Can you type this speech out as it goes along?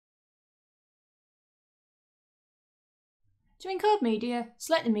To encode media,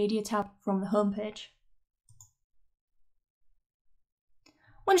 select the Media tab from the home page.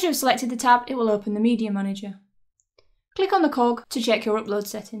 Once you have selected the tab, it will open the Media Manager. Click on the cog to check your upload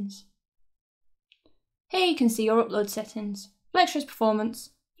settings. Here you can see your upload settings: Flextress Performance,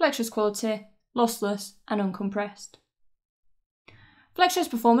 Flextress Quality, Lossless and Uncompressed.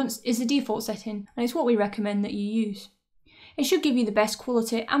 Flextress Performance is the default setting and it's what we recommend that you use. It should give you the best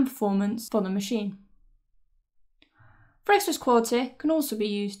quality and performance for the machine. Flextress Quality can also be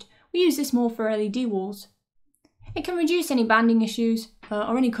used. We use this more for LED walls. It can reduce any banding issues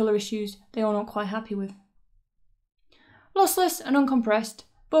or any colour issues they are not quite happy with. Lossless and Uncompressed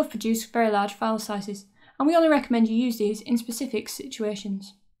both produce very large file sizes, and we only recommend you use these in specific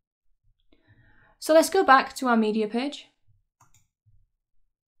situations. So let's go back to our media page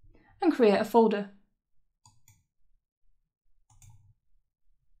and create a folder.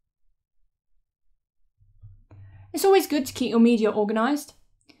 It's always good to keep your media organised,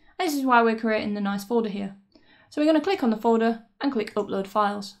 and this is why we're creating the nice folder here. So we're going to click on the folder and click Upload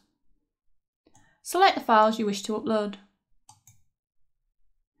Files. Select the files you wish to upload.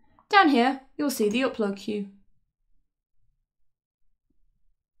 Down here, you'll see the upload queue.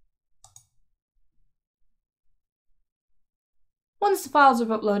 Once the files are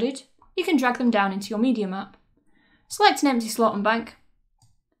uploaded, you can drag them down into your media map. Select an empty slot and bank,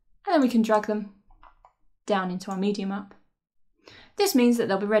 and then we can drag them down into our media map. This means that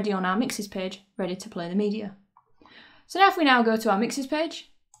they'll be ready on our mixes page, ready to play the media. So now if we now go to our mixes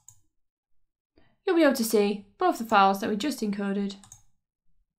page, you'll be able to see both the files that we just encoded,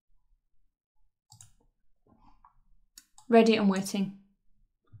 ready and waiting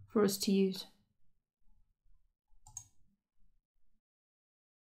for us to use.